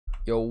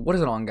Yo, what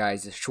is it on,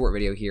 guys? This short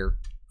video here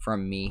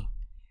from me,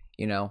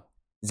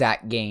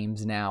 Zach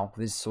Games now.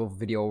 This whole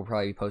video will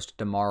probably be posted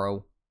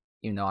tomorrow,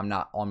 even though I'm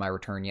not on my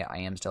return yet. I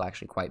am still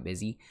actually quite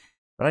busy.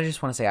 But I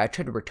just want to say, I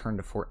tried to return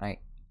to Fortnite.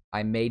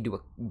 I may do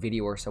a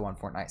video or so on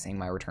Fortnite saying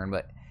my return,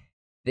 but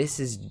this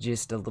is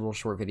just a little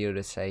short video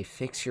to say,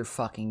 fix your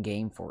fucking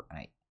game,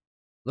 Fortnite.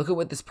 Look at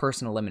what this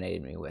person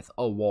eliminated me with.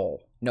 A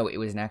wall. No, it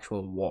was an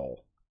actual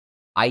wall.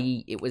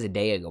 It was a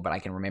day ago, but I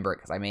can remember it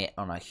because I made it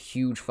on a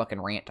huge fucking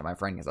rant to my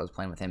friend because I was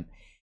playing with him.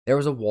 There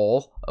was a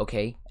wall,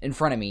 okay, in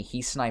front of me.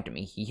 He sniped at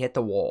me. He hit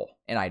the wall,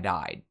 and I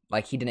died.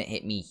 Like, he didn't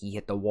hit me. He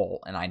hit the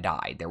wall, and I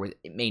died.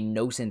 It made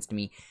no sense to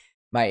me.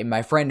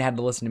 My friend had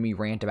to listen to me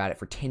rant about it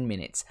for 10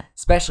 minutes,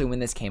 especially when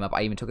this came up.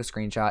 I even took a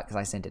screenshot because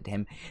I sent it to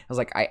him. I was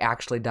like, I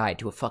actually died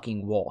to a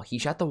fucking wall. He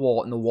shot the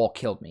wall, and the wall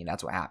killed me.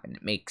 That's what happened.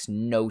 It makes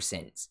no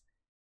sense.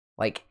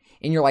 Like,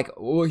 and you're like,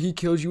 oh, he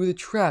kills you with a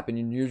trap,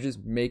 and you're just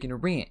making a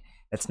rant.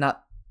 That's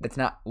not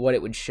what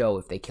it would show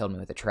if they killed me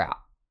with a trap.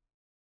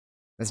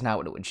 That's not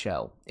what it would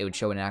show. It would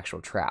show an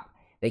actual trap.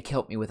 They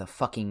killed me with a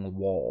fucking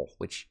wall,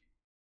 which,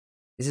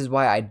 this is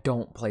why I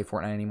don't play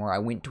Fortnite anymore. I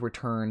went to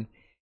return,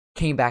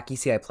 came back. You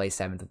see, I play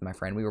 7th with my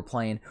friend. We were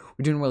playing.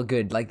 We're doing real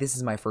good. Like, this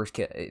is my first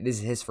kill. This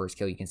is his first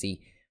kill. You can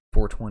see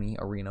 420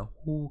 arena.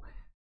 Ooh.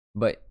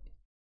 But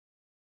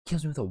he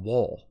kills me with a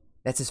wall.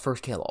 That's his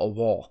first kill, a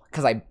wall.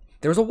 Because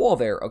there was a wall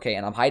there, okay,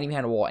 and I'm hiding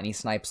behind a wall, and he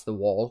snipes the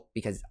wall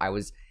because I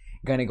was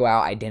gonna go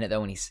out. I didn't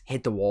though, and he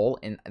hit the wall,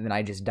 and then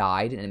I just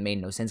died, and it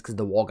made no sense because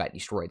the wall got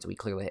destroyed, so he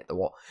clearly hit the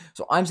wall.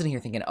 So I'm sitting here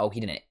thinking, oh,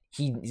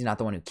 he's not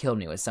the one who killed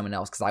me, it was someone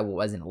else, because I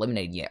wasn't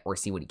eliminated yet, or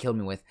see what he killed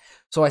me with.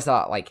 So I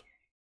thought, like,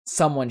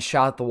 someone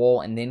shot the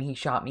wall, and then he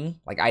shot me.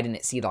 Like, I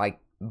didn't see the, like,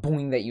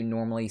 boing that you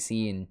normally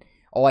see, and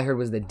all I heard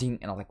was the ding,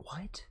 and I was like,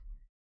 what?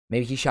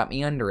 Maybe he shot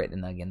me under it,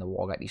 and then again, the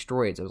wall got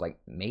destroyed, so I was like,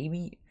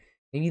 maybe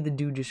the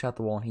dude just shot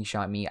the wall and he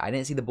shot me. I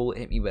didn't see the bullet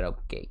hit me, but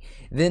okay.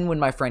 Then when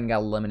my friend got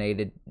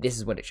eliminated, this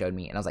is what it showed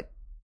me. And I was like,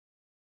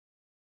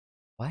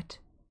 what?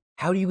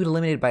 How do you get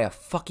eliminated by a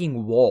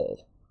fucking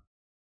wall?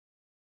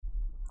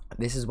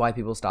 This is why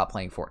people stop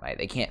playing Fortnite.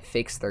 They can't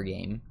fix their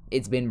game.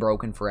 It's been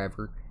broken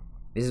forever.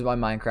 This is why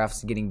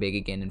Minecraft's getting big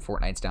again and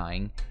Fortnite's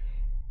dying.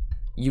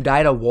 You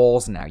die to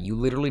walls now. You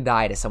literally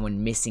die to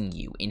someone missing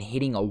you and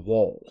hitting a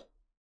wall.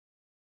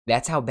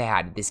 That's how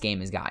bad this game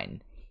has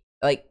gotten.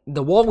 Like,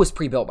 the wall was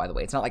pre-built, by the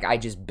way. It's not like I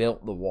just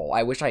built the wall.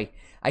 I wish I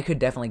could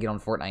definitely get on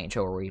Fortnite and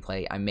show a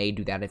replay. I may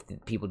do that if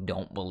people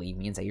don't believe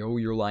me and say, oh,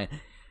 you're lying.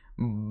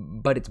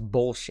 But it's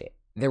bullshit.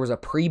 There was a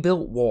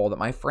pre-built wall that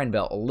my friend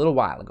built a little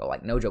while ago,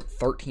 like, no joke,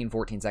 13,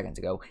 14 seconds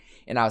ago,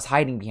 and I was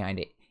hiding behind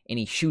it, and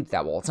he shoots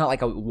that wall. It's not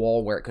like a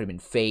wall where it could have been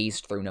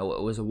phased through. No,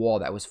 it was a wall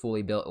that was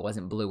fully built. It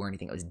wasn't blue or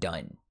anything. It was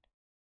done.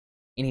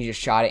 And he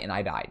just shot it, and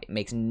I died. It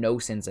makes no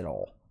sense at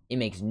all. It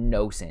makes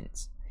no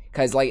sense.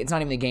 Because, like, it's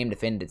not even the game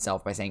defended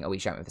itself by saying, oh, he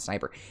shot me with a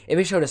sniper. If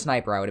it showed a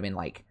sniper, I would have been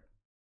like,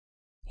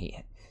 his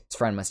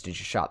friend must have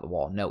just shot the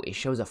wall. No, it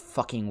shows a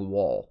fucking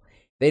wall.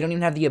 They don't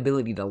even have the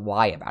ability to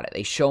lie about it.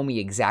 They show me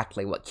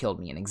exactly what killed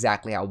me and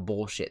exactly how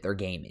bullshit their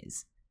game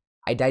is.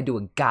 I died to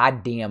a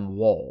goddamn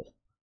wall.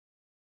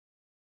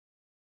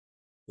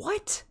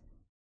 What?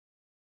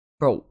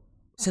 Bro,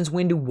 since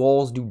when do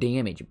walls do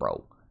damage,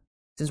 bro?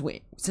 Since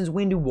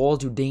when do walls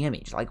do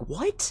damage? Like,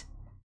 what?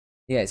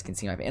 You guys can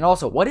see my face. And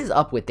also, what is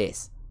up with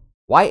this?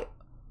 Why?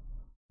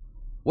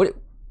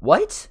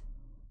 What?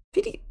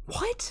 50?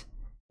 What?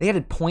 They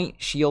added point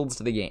shields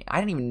to the game. I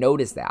didn't even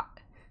notice that.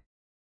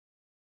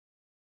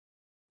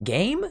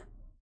 Game?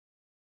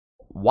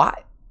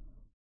 What?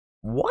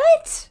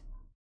 What?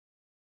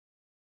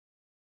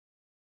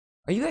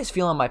 Are you guys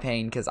feeling my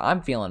pain? Because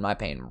I'm feeling my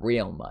pain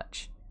real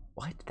much.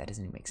 What? That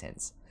doesn't even make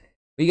sense.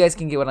 But you guys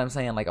can get what I'm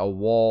saying. Like a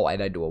wall. I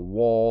died to a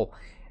wall.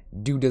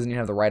 Dude doesn't even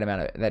have the right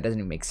amount of... That doesn't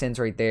even make sense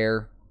right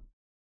there.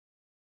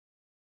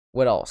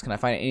 What else? Can I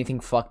find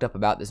anything fucked up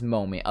about this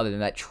moment other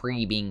than that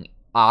tree being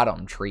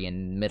autumn tree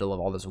in the middle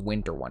of all this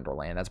winter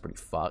wonderland? That's pretty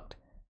fucked.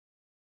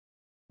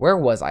 Where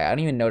was I? I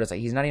didn't even notice that.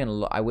 He's not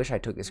even... I wish I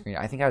took the screen.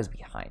 I think I was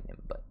behind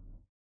him, but...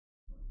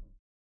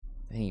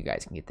 I think you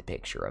guys can get the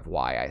picture of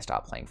why I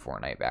stopped playing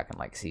Fortnite back in,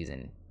 like,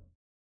 season...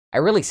 I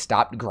really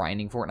stopped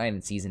grinding Fortnite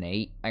in season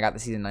 8. I got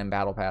the season 9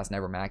 battle pass,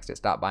 never maxed it,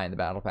 stopped buying the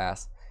battle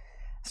pass.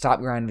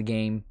 Stopped grinding the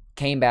game,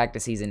 came back to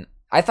season...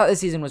 I thought this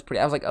season was pretty...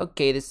 I was like,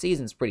 okay, this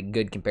season's pretty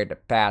good compared to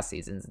past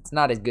seasons. It's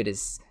not as good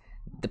as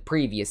the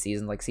previous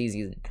season, like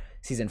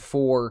season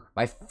 4,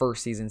 my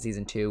first season,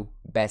 season 2.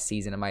 Best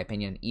season, in my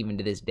opinion, even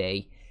to this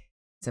day.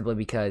 Simply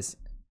because...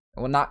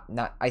 Well, not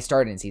I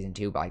started in season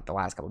 2, but like the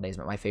last couple of days,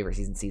 but my favorite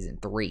season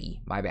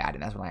 3. My bad,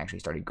 and that's when I actually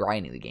started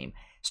grinding the game.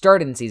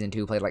 Started in season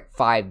 2, played like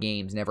 5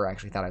 games, never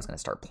actually thought I was going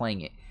to start playing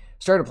it.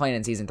 Started playing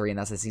in season 3, and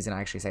that's the season I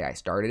actually say I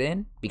started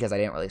in, because I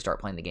didn't really start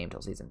playing the game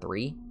until season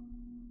 3.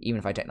 Even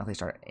if I technically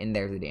started. And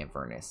there's the damn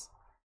furnace.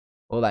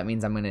 Well, that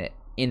means I'm going to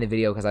end the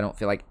video because I don't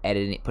feel like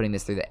putting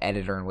this through the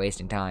editor and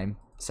wasting time.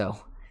 So,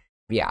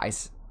 yeah,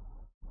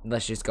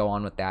 let's just go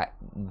on with that.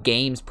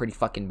 Game's pretty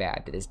fucking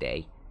bad to this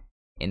day.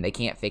 And they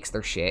can't fix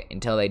their shit.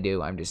 Until they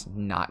do, I'm just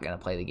not going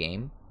to play the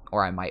game.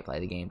 Or I might play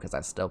the game because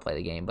I still play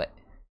the game. But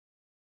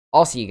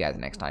I'll see you guys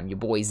next time. Your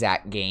boy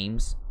Zach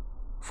Games,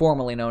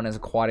 formerly known as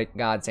Aquatic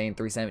God Saying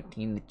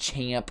 317, the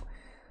champ,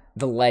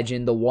 the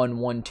legend, the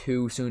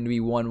 112, soon to be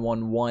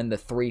 111, the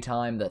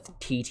 3-time, the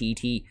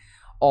TTT,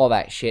 all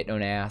that shit,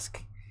 don't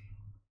ask.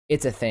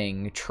 It's a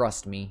thing,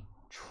 trust me.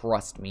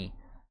 Trust me.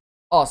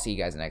 I'll see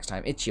you guys next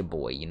time. It's your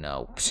boy, you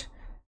know.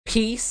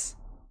 Peace.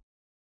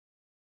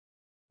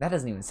 That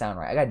doesn't even sound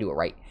right. I gotta do it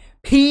right.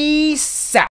 Peace out.